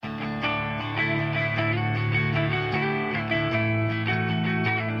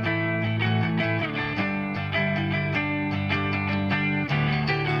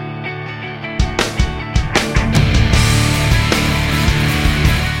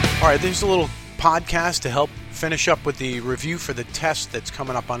All right, there's a little podcast to help finish up with the review for the test that's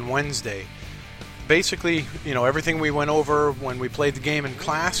coming up on Wednesday. Basically, everything we went over when we played the game in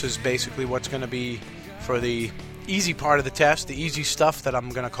class is basically what's going to be for the easy part of the test, the easy stuff that I'm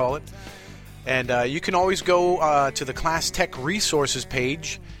going to call it. And you can always go to the Class Tech Resources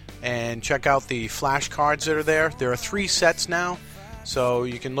page and check out the flashcards that are there. There are 3 sets now, so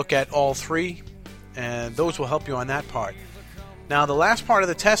you can look at all 3, and those will help you on that part. Now, the last part of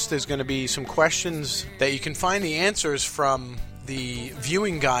the test is going to be some questions that you can find the answers from the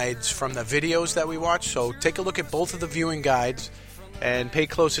viewing guides from the videos that we watch. So take a look at both of the viewing guides and pay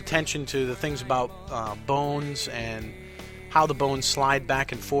close attention to the things about bones and how the bones slide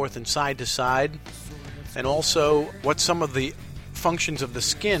back and forth and side to side, and also what some of the functions of the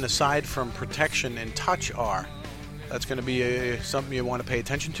skin aside from protection and touch are. That's going to be something you want to pay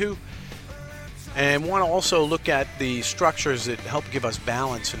attention to. And want to also look at the structures that help give us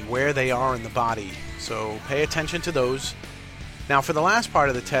balance and where they are in the body. So pay attention to those. Now for the last part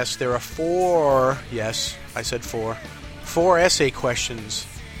of the test, there are 4 essay questions,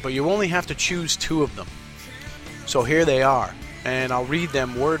 but you only have to choose 2 of them. So here they are, and I'll read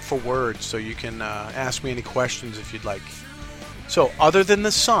them word for word so you can ask me any questions if you'd like. So, other than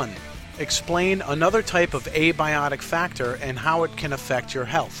the sun, explain another type of abiotic factor and how it can affect your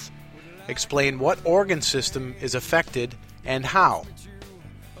health. Explain what organ system is affected and how.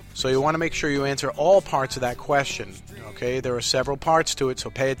 So you want to make sure you answer all parts of that question. Okay, there are several parts to it,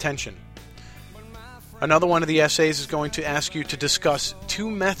 so pay attention. Another one of the essays is going to ask you to discuss 2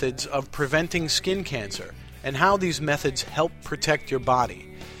 methods of preventing skin cancer and how these methods help protect your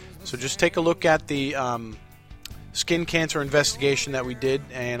body. So just take a look at the skin cancer investigation that we did,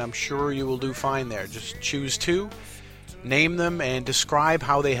 and I'm sure you will do fine there. Just choose 2. Name them and describe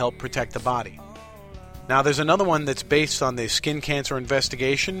how they help protect the body. Now there's another one that's based on the skin cancer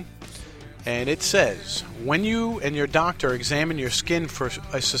investigation, and it says, when you and your doctor examine your skin for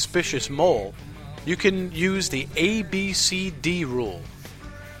a suspicious mole, you can use the ABCD rule.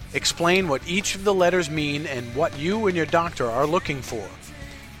 Explain what each of the letters mean and what you and your doctor are looking for.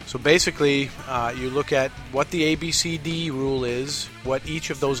 So basically, you look at what the ABCD rule is, what each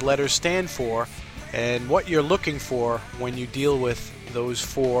of those letters stand for, and what you're looking for when you deal with those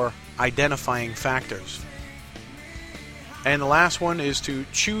 4 identifying factors. And the last one is to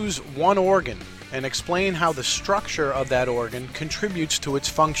choose one organ and explain how the structure of that organ contributes to its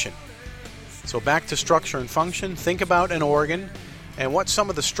function. So back to structure and function, think about an organ and what some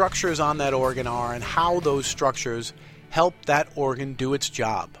of the structures on that organ are and how those structures help that organ do its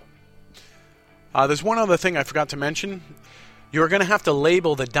job. There's one other thing I forgot to mention. You're going to have to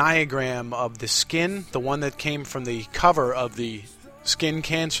label the diagram of the skin, the one that came from the cover of the skin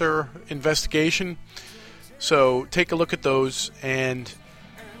cancer investigation. So take a look at those, and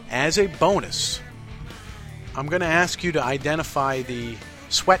as a bonus, I'm going to ask you to identify the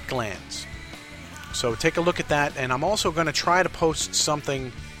sweat glands. So take a look at that, and I'm also going to try to post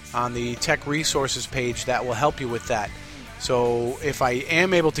something on the Tech Resources page that will help you with that. So if I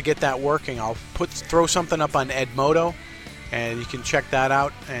am able to get that working, I'll throw something up on Edmodo, and you can check that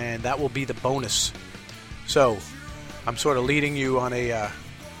out, and that will be the bonus. So I'm sort of leading you on a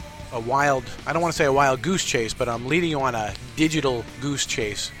wild, I don't want to say a wild goose chase, but I'm leading you on a digital goose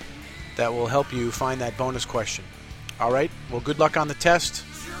chase that will help you find that bonus question. All right, well, good luck on the test.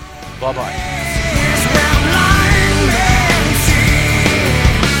 Bye-bye.